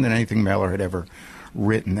very different than anything Mailer had ever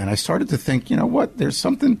written. And I started to think, there's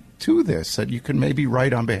something to this, that you can maybe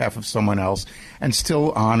write on behalf of someone else and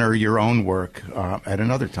still honor your own work at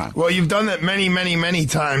another time. Well, you've done that many, many, many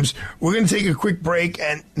times. We're going to take a quick break.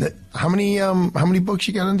 And how many books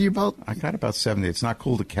you got under your belt? I got about 70. It's not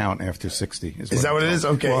cool to count after 60. Is that what it is?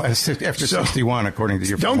 Okay. Well, after 61, according to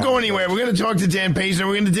your... Don't go anywhere. We're going to talk to Dan Paisley.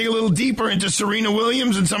 We're going to dig a little deeper into Serena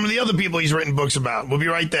Williams and some of the other people he's written books about. We'll be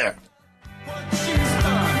right there.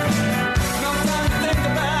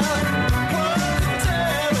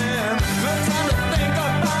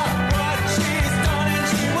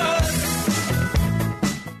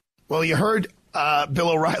 Well, you heard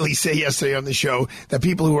Bill O'Reilly say yesterday on the show that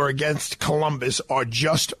people who are against Columbus are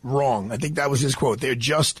just wrong. I think that was his quote. They're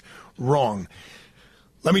just wrong.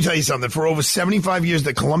 Let me tell you something. For over 75 years,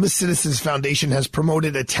 the Columbus Citizens Foundation has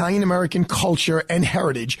promoted Italian-American culture and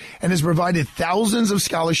heritage and has provided thousands of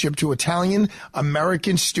scholarship to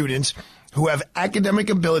Italian-American students who have academic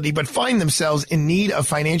ability but find themselves in need of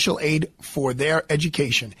financial aid for their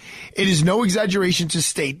education. It is no exaggeration to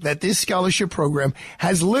state that this scholarship program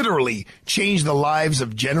has literally changed the lives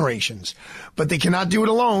of generations. But they cannot do it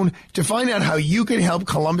alone. To find out how you can help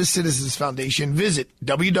Columbus Citizens Foundation, visit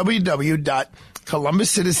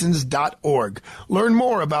www.columbuscitizens.org. Learn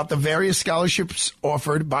more about the various scholarships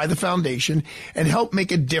offered by the foundation and help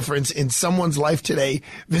make a difference in someone's life today.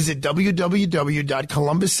 Visit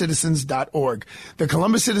www.columbuscitizens.org. The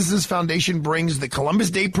Columbus Citizens Foundation brings the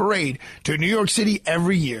Columbus Day Parade to New York City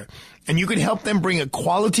every year, and you can help them bring a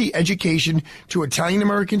quality education to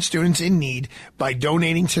Italian-American students in need by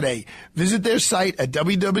donating today. Visit their site at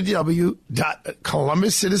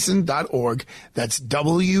www.columbuscitizen.org. That's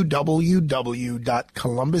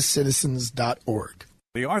www.columbuscitizens.org.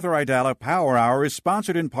 The Arthur Aidala Power Hour is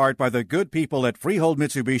sponsored in part by the good people at Freehold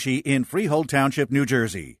Mitsubishi in Freehold Township, New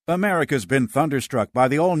Jersey. America's been thunderstruck by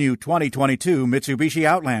the all-new 2022 Mitsubishi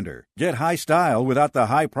Outlander. Get high style without the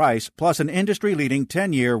high price, plus an industry-leading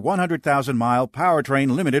 10-year, 100,000-mile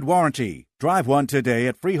powertrain limited warranty. Drive one today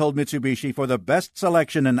at Freehold Mitsubishi for the best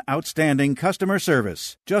selection and outstanding customer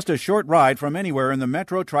service. Just a short ride from anywhere in the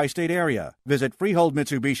metro tri-state area. Visit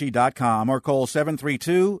freeholdmitsubishi.com or call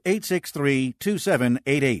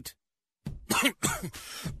 732-863-2788.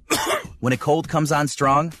 When a cold comes on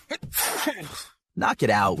strong, knock it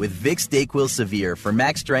out with Vicks DayQuil Severe for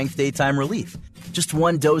max strength daytime relief. Just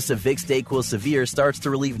one dose of Vicks DayQuil Severe starts to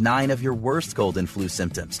relieve 9 of your worst cold and flu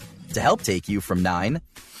symptoms to help take you from 9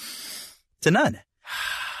 to none.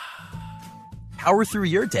 Power through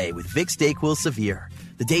your day with Vicks DayQuil Severe,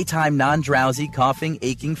 the daytime non-drowsy, coughing,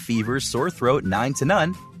 aching, fever, sore throat, 9 to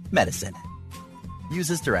none medicine. Use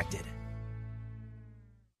as directed.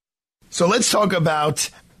 So let's talk about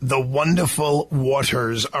the wonderful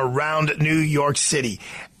waters around New York City.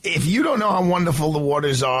 If you don't know how wonderful the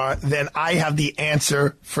waters are, then I have the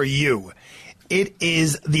answer for you. It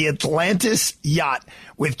is the Atlantis yacht,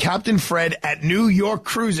 with Captain Fred at New York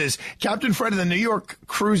Cruises. Captain Fred and the New York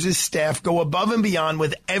Cruises staff go above and beyond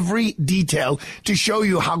with every detail to show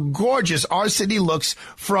you how gorgeous our city looks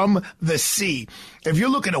from the sea. If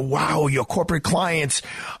you're looking to wow your corporate clients,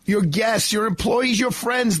 your guests, your employees, your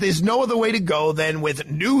friends, there's no other way to go than with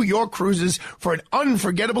New York Cruises for an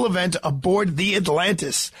unforgettable event aboard the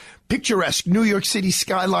Atlantis. Picturesque New York City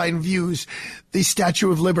skyline views, the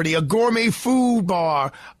Statue of Liberty, a gourmet food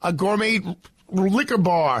bar, a gourmet liquor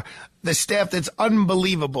bar, the staff that's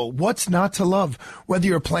unbelievable. What's not to love? Whether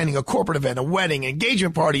you're planning a corporate event, a wedding,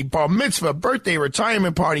 engagement party, bar mitzvah, birthday,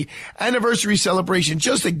 retirement party, anniversary celebration,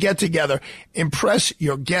 just a get-together, impress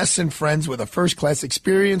your guests and friends with a first-class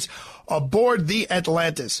experience aboard the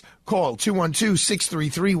Atlantis. Call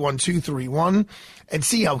 212-633-1231 and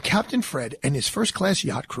see how Captain Fred and his first-class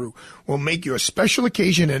yacht crew will make your special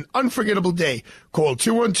occasion an unforgettable day. Call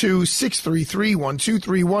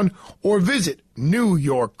 212-633-1231 or visit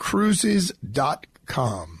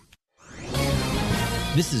NewYorkCruises.com.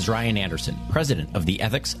 This is Ryan Anderson, president of the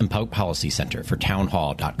Ethics and Public Policy Center for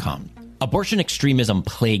Townhall.com. Abortion extremism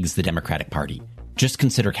plagues the Democratic Party. Just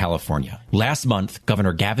consider California. Last month,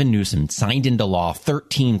 Governor Gavin Newsom signed into law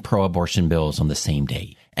 13 pro-abortion bills on the same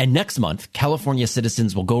day. And next month, California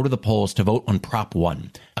citizens will go to the polls to vote on Prop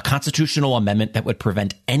 1, a constitutional amendment that would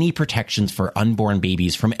prevent any protections for unborn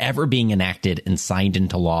babies from ever being enacted and signed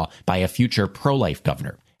into law by a future pro-life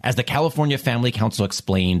governor. As the California Family Council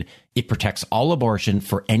explained, it protects all abortion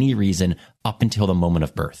for any reason up until the moment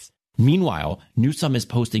of birth. Meanwhile, Newsom is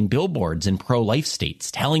posting billboards in pro-life states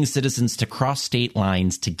telling citizens to cross state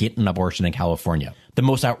lines to get an abortion in California. The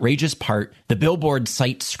most outrageous part, the billboards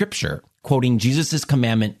cite scripture, quoting Jesus'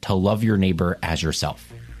 commandment to love your neighbor as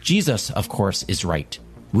yourself. Jesus, of course, is right.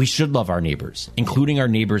 We should love our neighbors, including our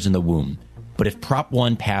neighbors in the womb. But if Prop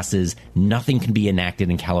 1 passes, nothing can be enacted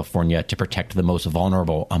in California to protect the most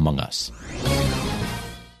vulnerable among us.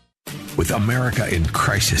 With America in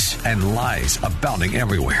crisis and lies abounding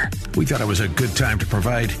everywhere, we thought it was a good time to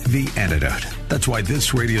provide the antidote. That's why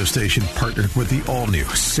this radio station partnered with the all-new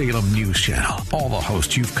Salem News Channel. All the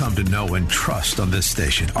hosts you've come to know and trust on this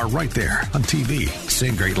station are right there on TV.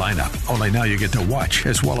 Same great lineup, only now you get to watch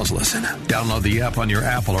as well as listen. Download the app on your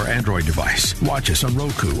Apple or Android device. Watch us on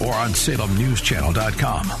Roku or on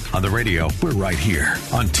SalemNewsChannel.com. On the radio, we're right here.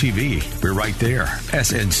 On TV, we're right there.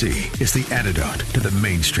 SNC is the antidote to the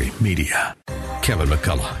mainstream media. Kevin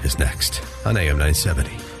McCullough is next on AM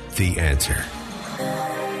 970. The Answer.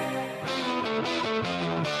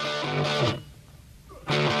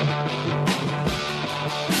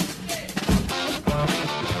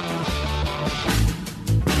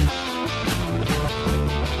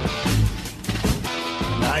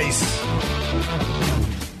 Nice.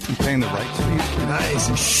 I'm paying the rights fees.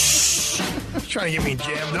 Nice. Shh. Trying to get me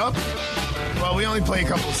jammed up. Well, we only play a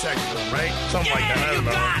couple of seconds, right? Something like that. I don't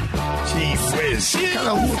know. Gee whiz. Kind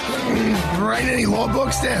of write any law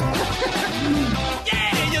books then? I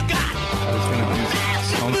was going to use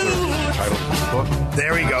Skunker title of this book.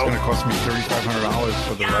 There we go. It's going to cost me $3,500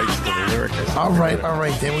 for the rights to the lyric. All right,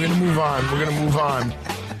 Dan. We're going to move on.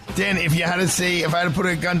 Dan, if I had to put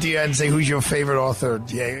a gun to your head and say who's your favorite author,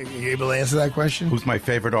 you able to answer that question? Who's my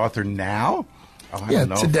favorite author now? Oh, I don't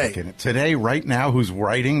know. Today. Today, right now, who's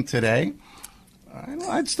writing today?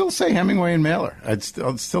 I'd still say Hemingway and Mailer. I'd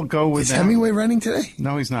still go with that. Is Hemingway writing today?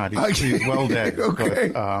 No, he's not. He's well dead.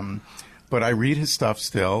 Okay. But I read his stuff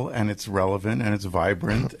still, and it's relevant, and it's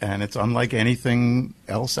vibrant, and it's unlike anything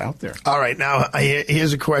else out there. All right. Now,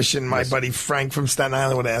 here's a question my buddy Frank from Staten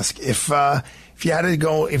Island would ask. If you had to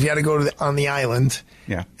go on the island,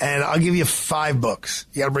 yeah, and I'll give you 5 books.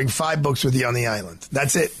 You got to bring 5 books with you on the island.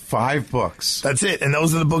 That's it. 5 books. That's it. And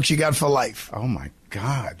those are the books you got for life. Oh, my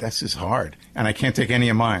God, this is hard. And I can't take any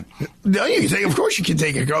of mine. No, you can take. Of course you can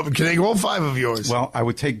take it. You can take all 5 of yours. Well, I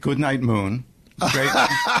would take Goodnight Moon. Great.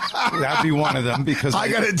 That'd be one of them because I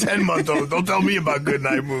got a 10-month-old. Don't tell me about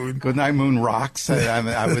Goodnight Moon. Goodnight Moon rocks.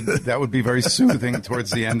 That would be very soothing towards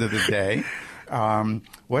the end of the day.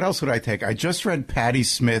 What else would I take? I just read Patti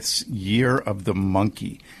Smith's Year of the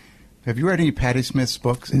Monkey. Have you read any Patti Smith's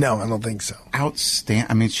books? No, I don't think so. Outstanding.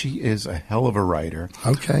 I mean, she is a hell of a writer.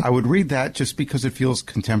 Okay. I would read that just because it feels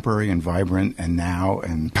contemporary and vibrant and now.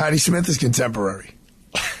 And Patti Smith is contemporary.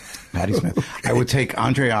 Patti Smith. I would take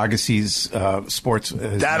Andre Agassi's sports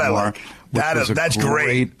memoir, that's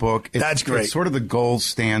great book. That's great. It's sort of the gold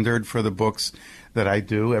standard for the books that I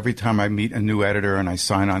do. Every time I meet a new editor and I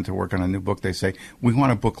sign on to work on a new book, they say, we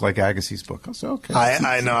want a book like Agassi's book. I say, okay.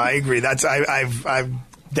 I know. I agree. I've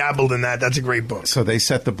dabbled in that. That's a great book. So they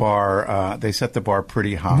set the bar. They set the bar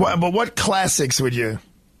pretty high. But what classics would you?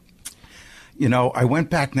 You know, I went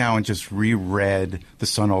back now and just reread The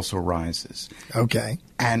Sun Also Rises. Okay.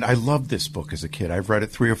 And I loved this book as a kid. I've read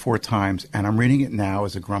it 3 or 4 times, and I'm reading it now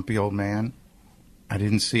as a grumpy old man. I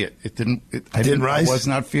didn't see it. It didn't rise? I was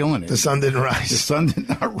not feeling it. The sun didn't rise. The sun did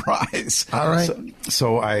not rise. All right.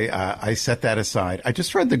 So I set that aside. I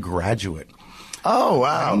just read The Graduate. Oh,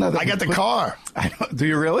 wow. I got the car. Do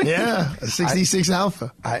you really? Yeah, a 66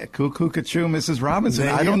 Alpha. Cuckoo-ca-choo, Mrs. Robinson.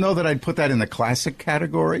 I don't know that I'd put that in the classic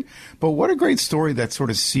category, but what a great story that sort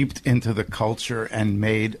of seeped into the culture and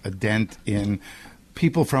made a dent in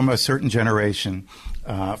people from a certain generation,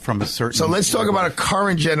 from a certain... So let's talk about a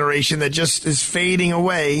current generation that just is fading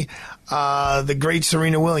away. The great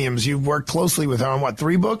Serena Williams. You've worked closely with her on, what,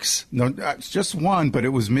 3 books? No, it's just one, but it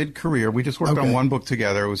was mid-career. We just worked on one book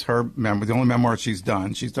together. It was her memoir, the only memoir she's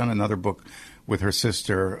done. She's done another book with her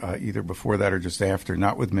sister, either before that or just after,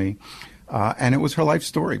 not with me. And it was her life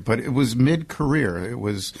story, but it was mid-career. It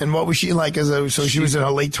was. And what was she like so she was in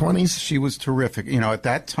her late 20s? She was terrific. You know, at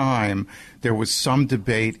that time, there was some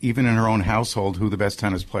debate, even in her own household, who the best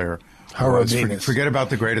tennis player was. Venus. Forget about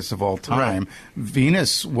the greatest of all time. Right.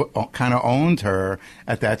 Venus kind of owned her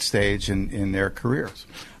at that stage in their careers.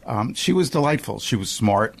 She was delightful. She was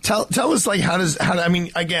smart. Tell us, like, I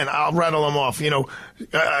mean, again, I'll rattle them off. You know,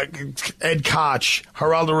 Ed Koch,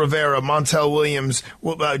 Geraldo Rivera, Montel Williams,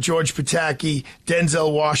 George Pataki,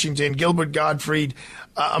 Denzel Washington, Gilbert Gottfried,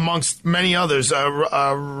 amongst many others.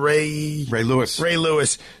 Ray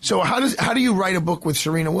Lewis. So how do you write a book with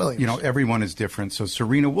Serena Williams? You know, everyone is different. So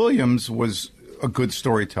Serena Williams was a good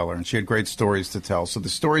storyteller, and she had great stories to tell. So the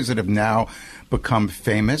stories that have now become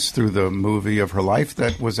famous through the movie of her life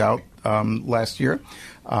that was out last year,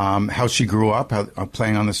 how she grew up,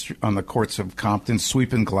 playing on the courts of Compton,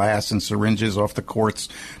 sweeping glass and syringes off the courts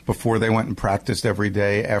before they went and practiced every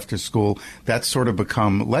day after school. That's sort of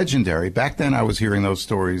become legendary. Back then, I was hearing those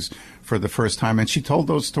stories for the first time, and she told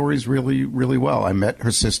those stories really, really well. I met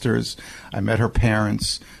her sisters. I met her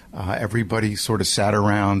parents. Everybody sort of sat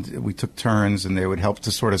around. We took turns, and they would help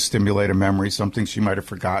to sort of stimulate a memory, something she might have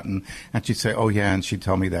forgotten. And she'd say, oh, yeah, and she'd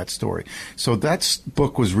tell me that story. So that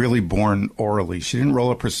book was really born orally. She didn't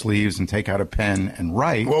roll up her sleeves and take out a pen and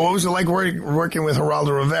write. Well, what was it like working with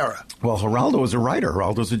Geraldo Rivera? Well, Geraldo was a writer.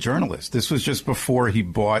 Geraldo's a journalist. This was just before he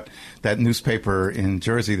bought that newspaper in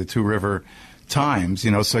Jersey, the Two River Times,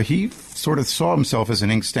 you know, so he sort of saw himself as an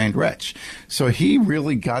ink-stained wretch. So he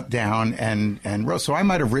really got down and wrote. So I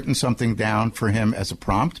might have written something down for him as a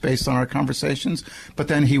prompt based on our conversations, but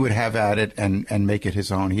then he would have at it and make it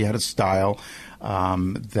his own. He had a style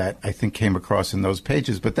that I think came across in those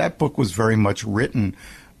pages. But that book was very much written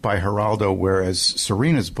by Geraldo, whereas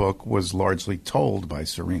Serena's book was largely told by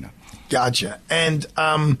Serena. Gotcha. And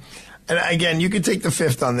again, you could take the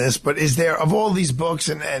fifth on this, but is there, of all these books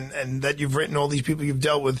and that you've written, all these people you've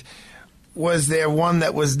dealt with, was there one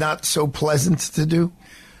that was not so pleasant to do?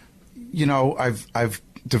 You know, I've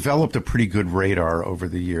developed a pretty good radar over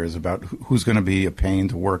the years about who's going to be a pain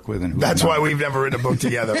to work with and who's That's not. why we've never written a book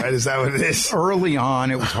together, right? Is that what it is? Early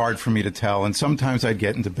on, it was hard for me to tell, and sometimes I'd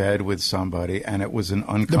get into bed with somebody, and it was an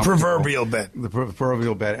uncomfortable... The proverbial bed. The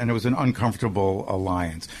proverbial bed, and it was an uncomfortable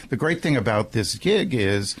alliance. The great thing about this gig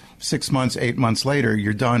is 6 months, 8 months later,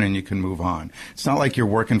 you're done and you can move on. It's not like you're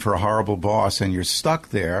working for a horrible boss and you're stuck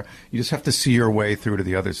there. You just have to see your way through to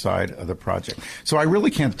the other side of the project. So I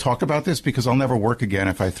really can't talk about this because I'll never work again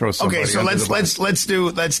if I throw somebody. Okay, so let's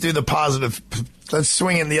do the positive. Let's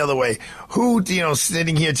swing it the other way. Who,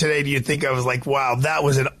 sitting here today, do you think I was like, wow, that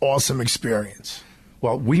was an awesome experience?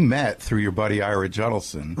 Well, we met through your buddy Ira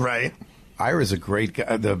Judelson. Right. Ira's a great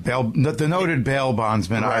guy, the noted bail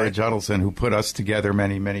bondsman, right. Ira Judelson, who put us together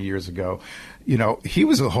many, many years ago. You know, he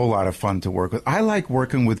was a whole lot of fun to work with. I like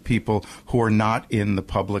working with people who are not in the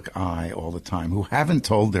public eye all the time, who haven't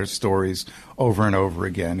told their stories over and over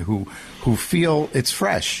again, who feel it's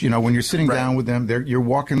fresh. You know, when you're sitting down with them, you're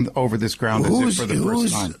walking over this ground as if for the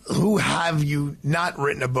first time. Who have you not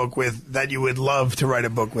written a book with that you would love to write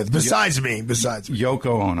a book with, besides me?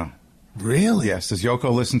 Yoko Ono. Really? Yes. Does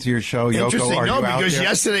Yoko listen to your show? Interesting. Yoko, are you out because there?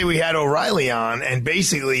 Yesterday we had O'Reilly on, and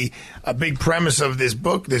basically a big premise of this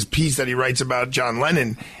book, this piece that he writes about John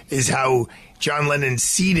Lennon, is how John Lennon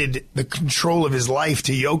ceded the control of his life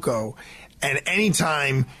to Yoko, and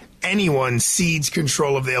anytime anyone cedes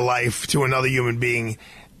control of their life to another human being,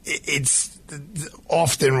 it's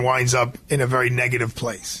often winds up in a very negative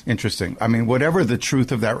place. Interesting. I mean, whatever the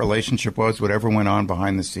truth of that relationship was, whatever went on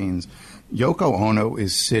behind the scenes, Yoko Ono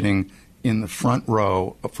is sitting in the front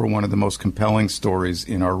row for one of the most compelling stories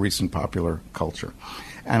in our recent popular culture.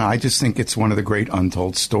 And I just think it's one of the great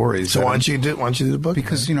untold stories. So why don't you do the book?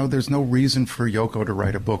 Because, there's no reason for Yoko to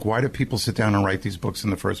write a book. Why do people sit down and write these books in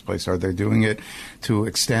the first place? Are they doing it to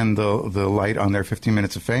extend the light on their 15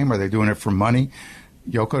 minutes of fame? Are they doing it for money?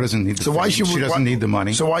 Yoko doesn't need the fame. She doesn't need the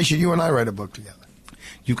money. So why should you and I write a book together?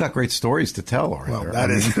 You've got great stories to tell, Arthur. Well,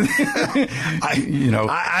 that is.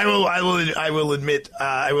 I will admit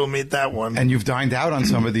that one. And you've dined out on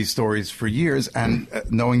some of these stories for years, and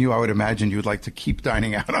knowing you, I would imagine you'd like to keep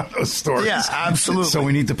dining out on those stories. Yeah, absolutely. So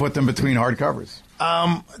we need to put them between hardcovers.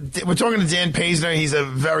 We're talking to Dan Paisner. He's a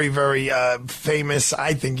very, very famous.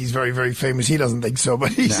 I think he's very, very famous. He doesn't think so,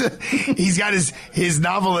 but he's got his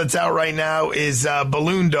novel that's out right now is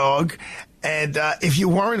Balloon Dog. And if you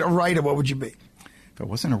weren't a writer, what would you be? If I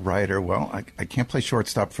wasn't a writer, well, I can't play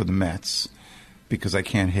shortstop for the Mets because I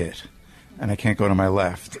can't hit. And I can't go to my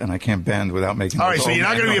left, and I can't bend without making. All right, so you're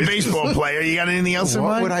not going to be a baseball player. You got anything else in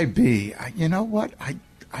mind? What would I be? You know what?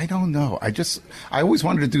 I don't know. I always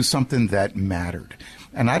wanted to do something that mattered.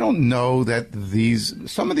 And I don't know that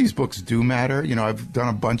some of these books do matter. I've done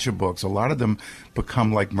a bunch of books. A lot of them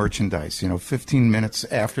become like merchandise. 15 minutes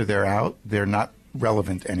after they're out, they're not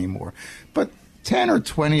relevant anymore. But 10 or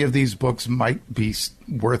 20 of these books might be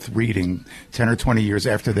worth reading 10 or 20 years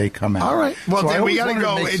after they come out. All right. Well, so then we got to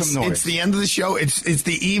go. It's the end of the show. It's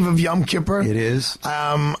the eve of Yom Kippur. It is.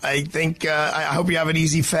 I think I hope you have an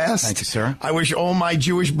easy fast. Thank you, sir. I wish all my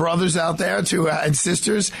Jewish brothers out there and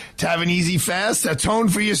sisters to have an easy fast. Atone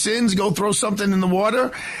for your sins. Go throw something in the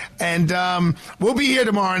water. And we'll be here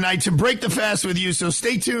tomorrow night to break the fast with you. So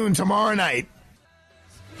stay tuned tomorrow night.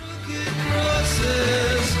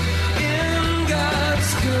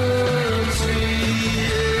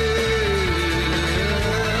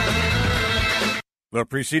 The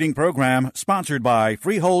preceding program sponsored by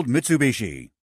Freehold Mitsubishi.